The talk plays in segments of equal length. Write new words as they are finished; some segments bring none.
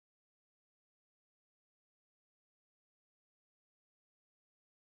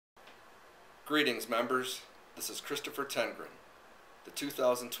Greetings, members. This is Christopher Tengren, the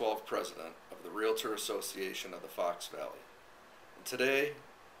 2012 president of the Realtor Association of the Fox Valley. And today,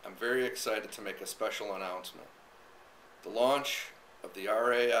 I'm very excited to make a special announcement: the launch of the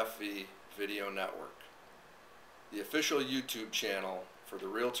RAFV Video Network, the official YouTube channel for the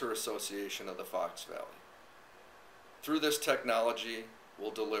Realtor Association of the Fox Valley. Through this technology,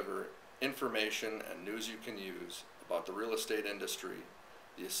 we'll deliver information and news you can use about the real estate industry,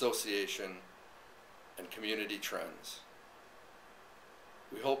 the association, and community trends.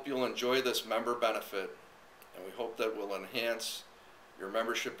 We hope you'll enjoy this member benefit, and we hope that will enhance your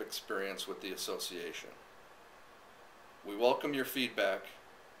membership experience with the association. We welcome your feedback,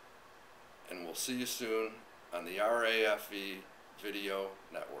 and we'll see you soon on the RAFV Video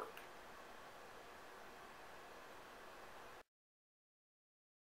Network.